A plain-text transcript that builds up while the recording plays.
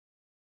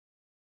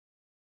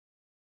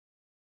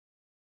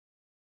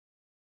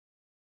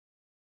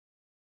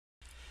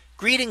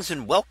Greetings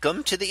and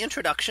welcome to the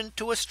introduction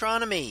to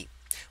astronomy.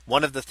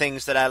 One of the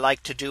things that I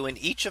like to do in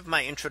each of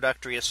my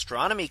introductory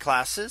astronomy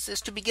classes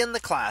is to begin the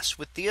class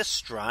with the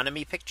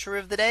astronomy picture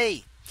of the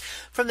day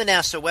from the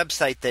NASA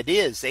website, that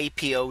is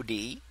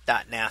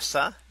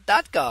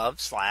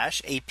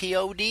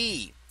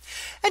apod.nasa.gov/apod.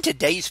 And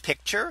today's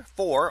picture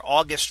for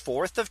August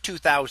 4th of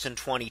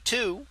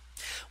 2022.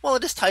 Well,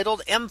 it is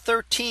titled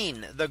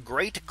M13, the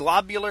Great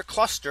Globular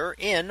Cluster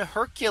in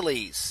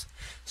Hercules.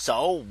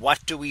 So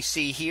what do we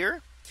see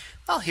here?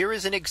 Well, here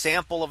is an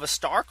example of a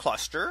star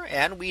cluster,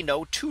 and we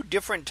know two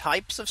different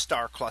types of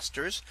star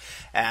clusters,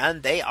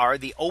 and they are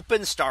the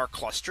open star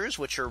clusters,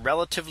 which are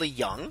relatively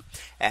young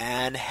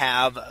and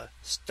have a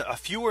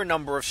fewer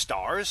number of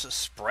stars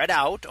spread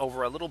out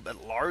over a little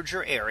bit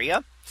larger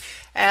area,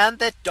 and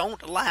that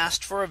don't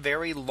last for a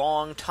very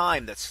long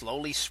time, that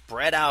slowly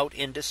spread out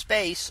into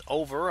space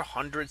over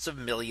hundreds of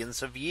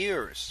millions of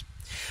years.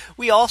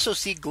 We also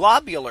see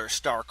globular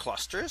star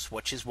clusters,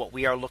 which is what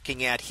we are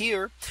looking at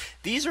here.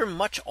 These are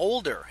much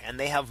older and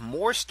they have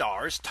more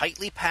stars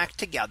tightly packed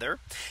together,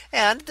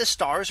 and the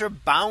stars are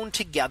bound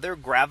together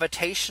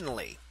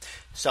gravitationally.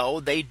 So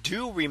they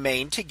do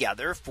remain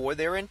together for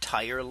their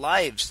entire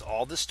lives.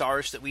 All the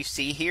stars that we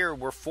see here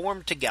were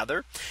formed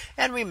together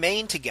and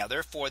remain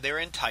together for their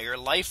entire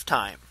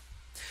lifetime.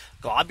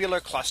 Globular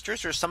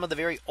clusters are some of the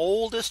very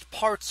oldest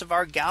parts of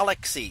our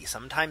galaxy,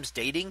 sometimes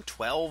dating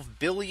 12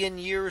 billion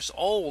years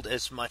old,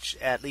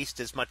 at least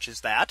as much as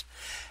that.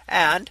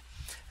 And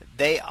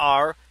they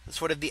are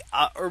sort of the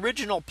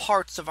original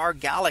parts of our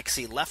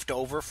galaxy left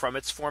over from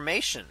its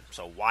formation.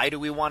 So why do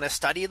we want to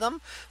study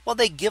them? Well,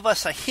 they give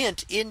us a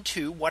hint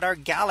into what our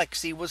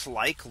galaxy was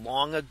like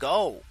long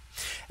ago.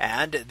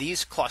 And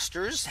these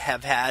clusters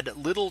have had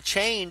little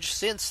change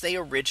since they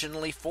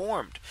originally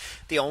formed.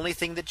 The only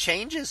thing that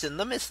changes in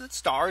them is that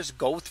stars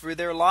go through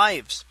their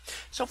lives.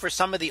 So for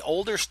some of the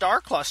older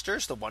star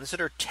clusters, the ones that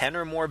are 10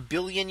 or more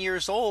billion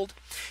years old,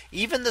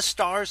 even the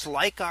stars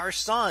like our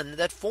sun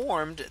that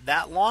formed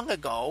that long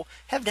ago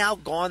have now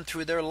gone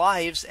through their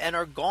lives and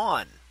are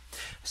gone.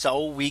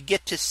 So we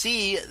get to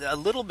see a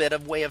little bit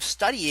of way of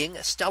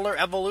studying stellar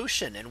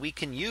evolution, and we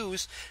can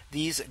use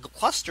these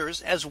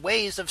clusters as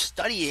ways of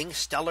studying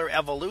stellar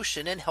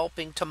evolution and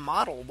helping to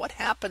model what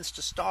happens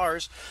to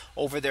stars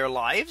over their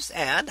lives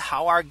and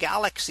how our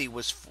galaxy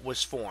was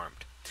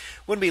formed.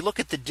 When we look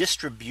at the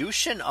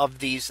distribution of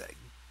these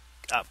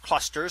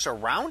clusters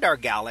around our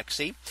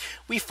galaxy,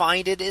 we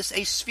find it is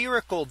a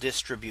spherical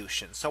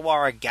distribution. So while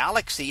our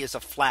galaxy is a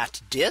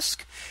flat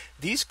disk,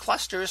 these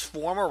clusters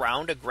form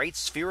around a great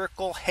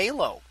spherical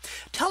halo,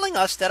 telling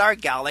us that our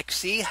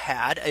galaxy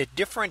had a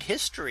different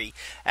history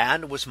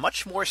and was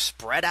much more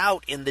spread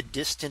out in the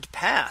distant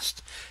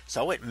past.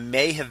 So it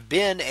may have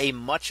been a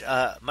much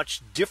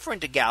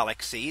different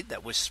galaxy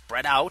that was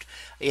spread out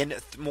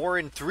more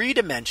in three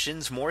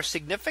dimensions, more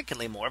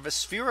significantly, more of a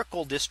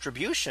spherical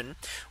distribution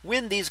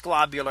when these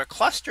globular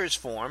clusters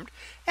formed.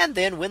 And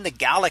then when the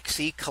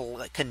galaxy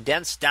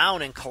condensed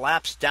down and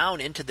collapsed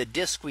down into the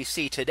disk we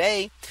see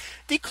today,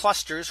 the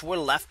clusters were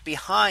left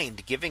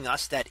behind, giving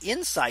us that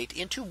insight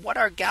into what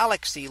our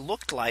galaxy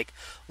looked like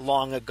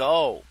long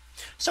ago.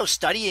 So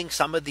studying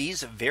some of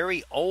these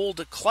very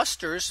old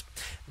clusters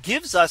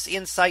gives us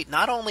insight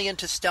not only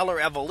into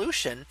stellar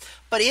evolution,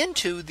 but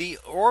into the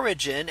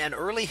origin and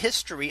early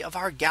history of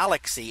our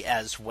galaxy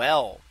as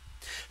well.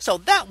 So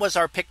that was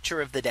our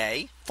picture of the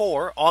day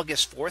for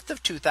August 4th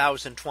of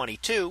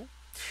 2022.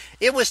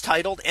 It was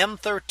titled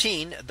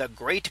M13, the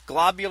Great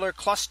Globular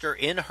Cluster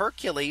in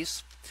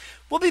Hercules.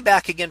 We'll be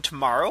back again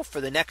tomorrow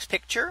for the next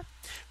picture,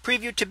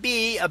 previewed to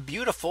be a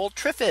beautiful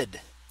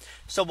Trifid.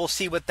 So we'll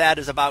see what that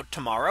is about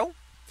tomorrow.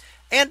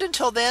 And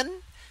until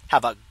then,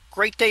 have a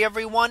great day,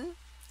 everyone,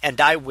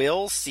 and I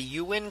will see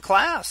you in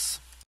class.